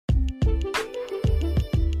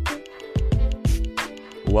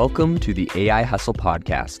Welcome to the AI Hustle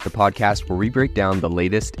Podcast, the podcast where we break down the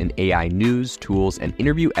latest in AI news, tools, and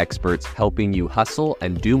interview experts helping you hustle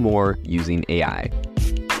and do more using AI.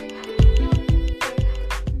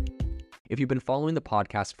 If you've been following the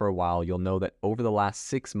podcast for a while, you'll know that over the last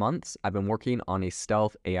 6 months, I've been working on a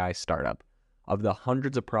stealth AI startup. Of the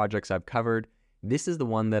hundreds of projects I've covered, this is the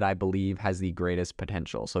one that I believe has the greatest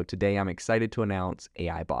potential. So today I'm excited to announce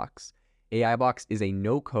AIBox. AIBox is a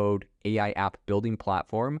no-code AI app building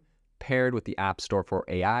platform paired with the App Store for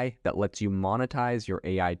AI that lets you monetize your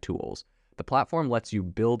AI tools. The platform lets you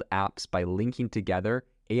build apps by linking together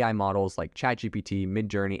AI models like ChatGPT,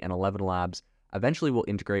 Midjourney, and 11 Labs. Eventually, we'll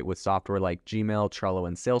integrate with software like Gmail, Trello,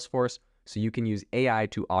 and Salesforce, so you can use AI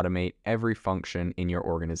to automate every function in your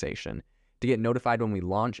organization. To get notified when we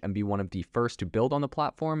launch and be one of the first to build on the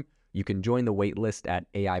platform, you can join the waitlist at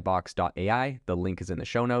aibox.ai. The link is in the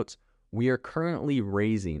show notes. We are currently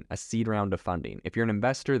raising a seed round of funding. If you're an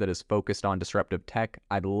investor that is focused on disruptive tech,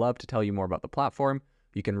 I'd love to tell you more about the platform.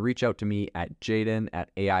 You can reach out to me at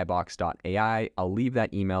jaden@aibox.ai. I'll leave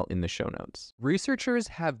that email in the show notes. Researchers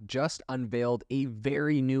have just unveiled a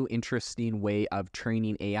very new, interesting way of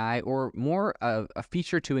training AI, or more of a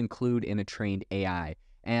feature to include in a trained AI.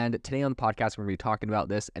 And today on the podcast, we're going to be talking about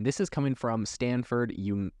this. And this is coming from Stanford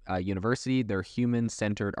University, their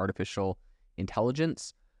human-centered artificial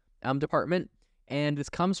intelligence department. And this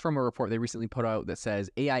comes from a report they recently put out that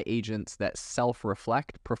says AI agents that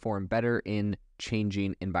self-reflect perform better in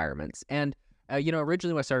changing environments. And,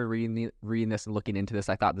 originally when I started reading this and looking into this,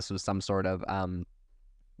 I thought this was some sort of, a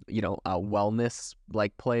wellness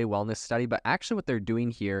study. But actually what they're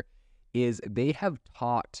doing here is they have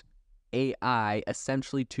taught AI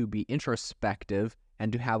essentially to be introspective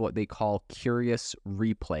and to have what they call curious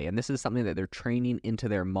replay. And this is something that they're training into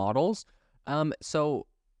their models. So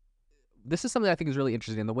this is something I think is really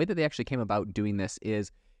interesting. And the way that they actually came about doing this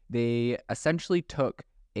is they essentially took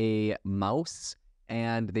a mouse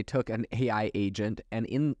and they took an AI agent and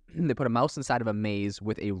they put a mouse inside of a maze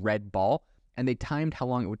with a red ball, and they timed how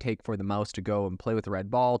long it would take for the mouse to go and play with the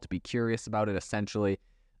red ball, to be curious about it essentially,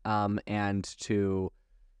 and to,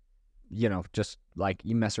 just like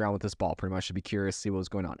you mess around with this ball pretty much to be curious, see what was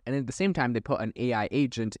going on. And at the same time, they put an AI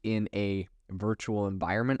agent in a virtual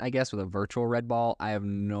environment, I guess, with a virtual red ball. I have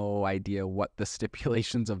no idea what the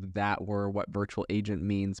stipulations of that were, what virtual agent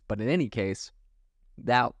means. But in any case,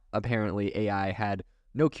 that apparently AI had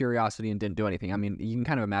no curiosity and didn't do anything. I mean, you can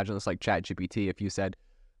kind of imagine this like ChatGPT. If you said,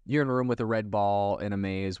 you're in a room with a red ball in a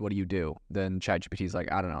maze, what do? Then ChatGPT's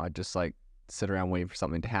like, I don't know. I just like sit around waiting for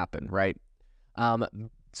something to happen, right?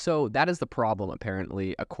 So that is the problem,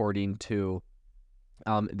 apparently, according to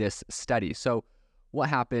this study. So what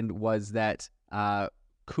happened was that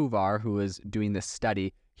Kuvar, who was doing this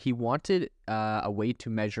study, he wanted a way to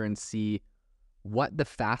measure and see what the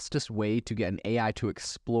fastest way to get an AI to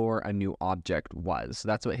explore a new object was. So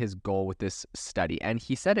that's what his goal with this study. And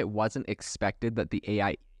he said it wasn't expected that the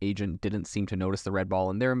AI agent didn't seem to notice the red ball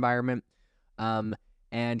in their environment.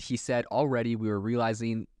 And he said already we were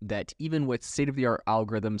realizing that even with state-of-the-art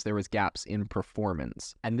algorithms, there was gaps in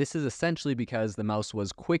performance. And this is essentially because the mouse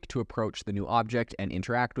was quick to approach the new object and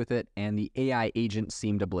interact with it, and the AI agent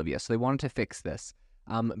seemed oblivious. So they wanted to fix this.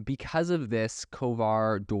 Because of this,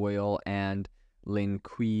 Kovar, Doyle, and Lin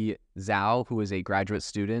Kui Zhao, who is a graduate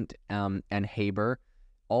student, and Haber,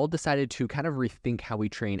 all decided to kind of rethink how we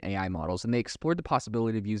train AI models. And they explored the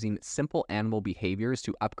possibility of using simple animal behaviors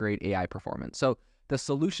to upgrade AI performance. So the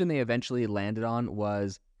solution they eventually landed on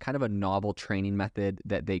was kind of a novel training method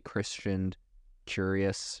that they christened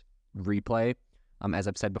Curious Replay, as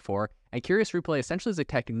I've said before. And Curious Replay essentially is a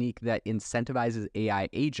technique that incentivizes AI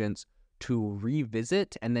agents to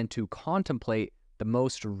revisit and then to contemplate the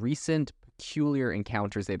most recent peculiar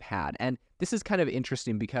encounters they've had. And this is kind of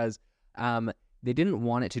interesting because they didn't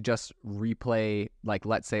want it to just replay, like,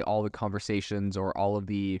 let's say, all the conversations or all of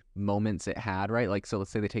the moments it had, right? Like, so let's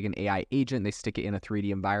say they take an AI agent, they stick it in a 3D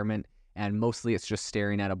environment, and mostly it's just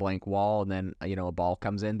staring at a blank wall, and then, a ball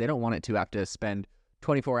comes in. They don't want it to have to spend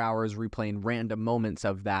 24 hours replaying random moments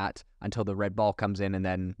of that until the red ball comes in and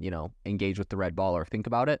then, engage with the red ball or think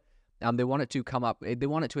about it. They want it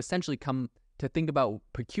to essentially come to think about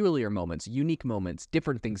peculiar moments, unique moments,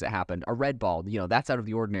 different things that happened. A red ball, that's out of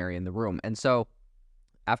the ordinary in the room. And so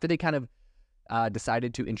after they kind of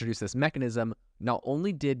decided to introduce this mechanism, not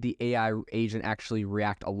only did the AI agent actually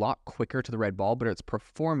react a lot quicker to the red ball, but its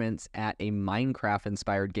performance at a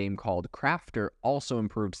Minecraft-inspired game called Crafter also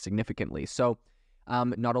improved significantly. So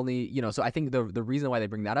not only, so I think the reason why they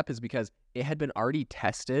bring that up is because it had been already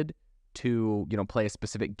tested to, play a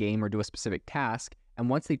specific game or do a specific task. And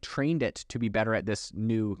once they trained it to be better at this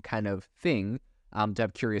new kind of thing, to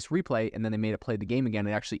have curious replay, and then they made it play the game again.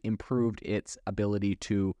 It actually improved its ability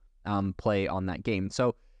to play on that game.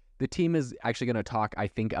 So the team is actually going to talk, I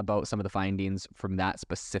think, about some of the findings from that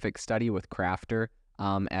specific study with Crafter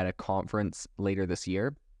at a conference later this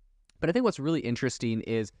year. But I think what's really interesting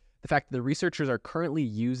is the fact that the researchers are currently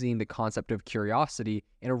using the concept of curiosity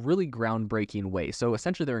in a really groundbreaking way. So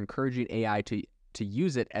essentially, they're encouraging AI to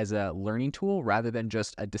use it as a learning tool rather than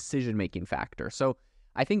just a decision-making factor. So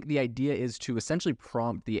I think the idea is to essentially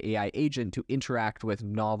prompt the AI agent to interact with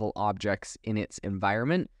novel objects in its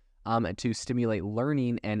environment to stimulate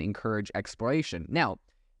learning and encourage exploration. Now,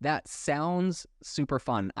 that sounds super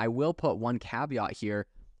fun. I will put one caveat here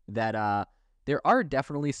that there are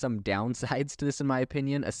definitely some downsides to this, in my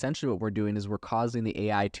opinion. Essentially, what we're doing is we're causing the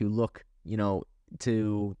AI to look,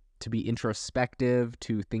 to be introspective,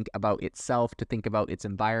 to think about itself, to think about its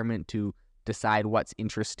environment, to decide what's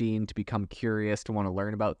interesting, to become curious, to want to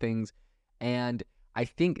learn about things. And I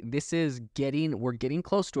think we're getting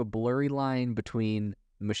close to a blurry line between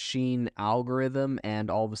machine algorithm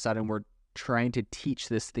and all of a sudden we're trying to teach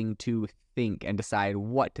this thing to think and decide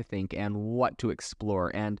what to think and what to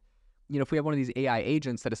explore. And if we have one of these AI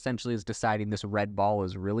agents that essentially is deciding this red ball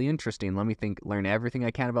is really interesting, let me learn everything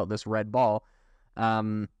I can about this red ball.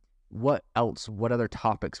 What else? What other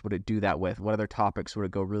topics would it do that with? What other topics would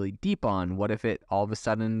it go really deep on? What if it all of a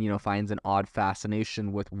sudden, finds an odd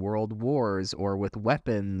fascination with world wars or with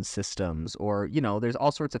weapons systems, or, there's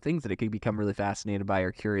all sorts of things that it could become really fascinated by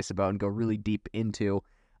or curious about and go really deep into,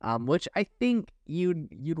 which I think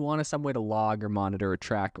you'd want some way to log or monitor or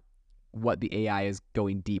track what the AI is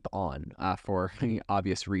going deep on for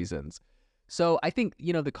obvious reasons. So I think,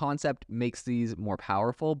 the concept makes these more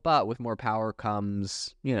powerful, but with more power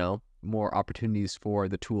comes, more opportunities for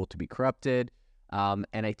the tool to be corrupted. And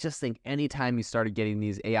I just think anytime you started getting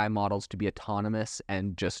these AI models to be autonomous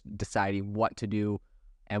and just deciding what to do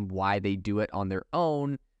and why they do it on their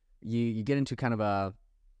own, you get into kind of a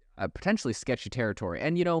potentially sketchy territory.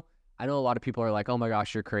 And, I know a lot of people are like, oh my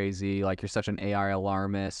gosh, you're crazy. Like, you're such an AI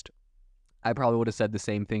alarmist. I probably would have said the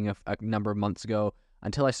same thing a number of months ago,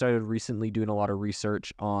 until I started recently doing a lot of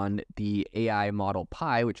research on the AI model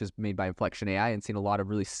Pi, which is made by Inflection AI, and seen a lot of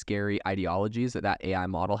really scary ideologies that AI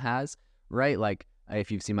model has, right? Like, if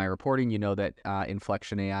you've seen my reporting, you know that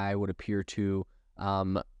Inflection AI would appear to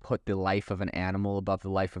put the life of an animal above the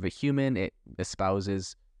life of a human. It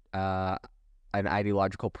espouses an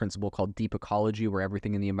ideological principle called deep ecology, where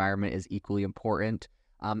everything in the environment is equally important.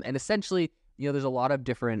 And essentially, there's a lot of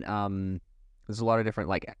different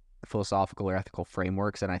like philosophical or ethical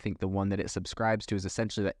frameworks, and I think the one that it subscribes to is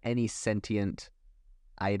essentially that any sentient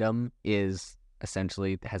item is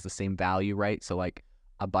essentially has the same value, right? So like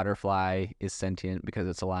a butterfly is sentient because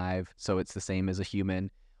it's alive, so it's the same as a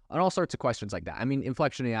human, and all sorts of questions like that. I mean,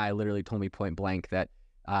 Inflection AI literally told me point blank that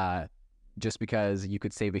just because you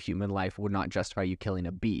could save a human life would not justify you killing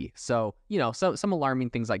a bee. So, some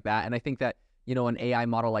alarming things like that. And I think that an AI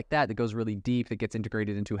model like that goes really deep, that gets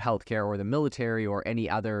integrated into healthcare or the military or any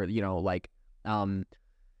other,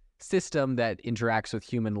 system that interacts with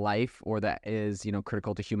human life or that is,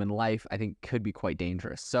 critical to human life, I think could be quite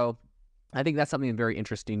dangerous. So I think that's something very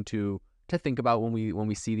interesting to think about when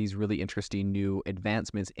we see these really interesting new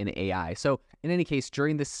advancements in AI. So in any case,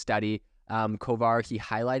 during this study, Kovar, he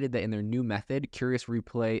highlighted that in their new method, Curious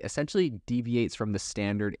Replay essentially deviates from the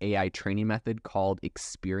standard AI training method called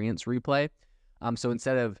Experience Replay. So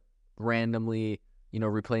instead of randomly,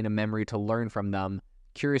 replaying a memory to learn from them,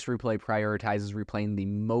 Curious Replay prioritizes replaying the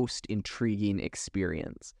most intriguing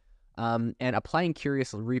experience. And applying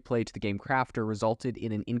Curious Replay to the game Crafter resulted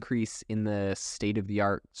in an increase in the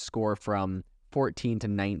state-of-the-art score from 14 to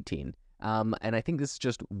 19. And I think this is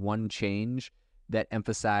just one change that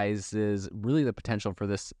emphasizes really the potential for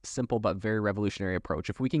this simple but very revolutionary approach.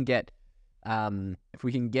 If we can get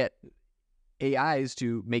AIs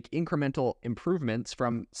to make incremental improvements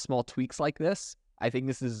from small tweaks like this, I think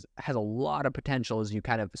this has a lot of potential as you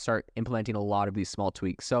kind of start implementing a lot of these small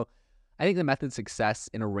tweaks. So I think the method's success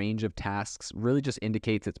in a range of tasks really just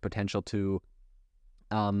indicates its potential to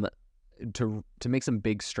make some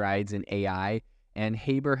big strides in AI. And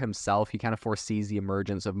Haber himself, he kind of foresees the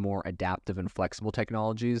emergence of more adaptive and flexible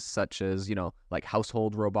technologies, such as, like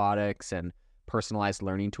household robotics and personalized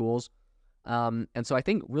learning tools. And so I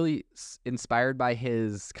think really inspired by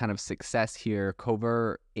his kind of success here,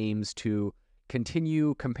 Kovar aims to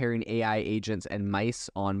continue comparing AI agents and mice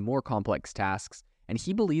on more complex tasks. And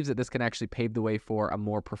he believes that this can actually pave the way for a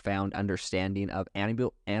more profound understanding of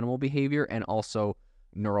animal behavior and also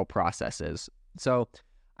neural processes. So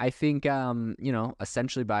I think,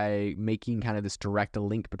 essentially by making kind of this direct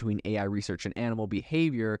link between AI research and animal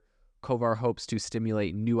behavior, Kovar hopes to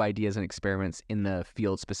stimulate new ideas and experiments in the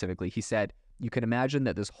field specifically. He said, "You can imagine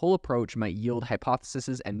that this whole approach might yield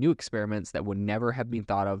hypotheses and new experiments that would never have been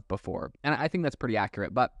thought of before." And I think that's pretty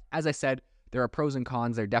accurate. But as I said, there are pros and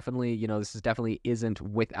cons. There definitely, this is definitely isn't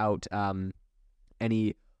without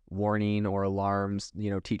any warning or alarms,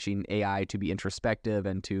 teaching AI to be introspective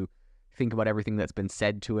and to think about everything that's been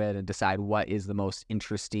said to it and decide what is the most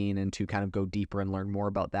interesting and to kind of go deeper and learn more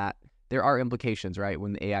about that. There are implications, right,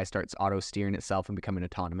 when the AI starts auto-steering itself and becoming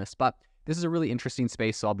autonomous. But this is a really interesting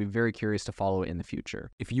space, so I'll be very curious to follow it in the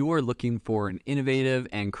future. If you are looking for an innovative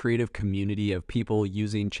and creative community of people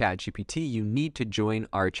using ChatGPT, you need to join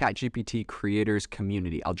our ChatGPT creators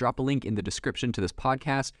community. I'll drop a link in the description to this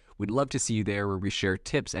podcast. We'd love to see you there, where we share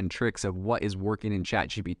tips and tricks of what is working in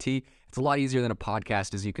ChatGPT. It's a lot easier than a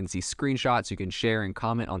podcast, as you can see screenshots, you can share and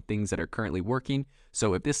comment on things that are currently working.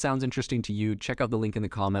 So if this sounds interesting to you, check out the link in the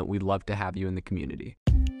comment. We'd love to have you in the community.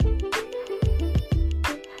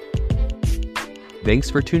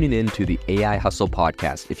 Thanks for tuning in to the AI Hustle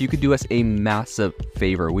podcast. If you could do us a massive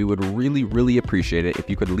favor, we would really, really appreciate it if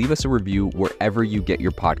you could leave us a review wherever you get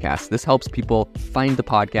your podcasts. This helps people find the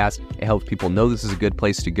podcast. It helps people know this is a good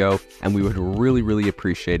place to go. And we would really, really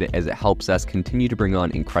appreciate it, as it helps us continue to bring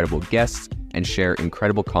on incredible guests and share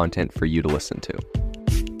incredible content for you to listen to.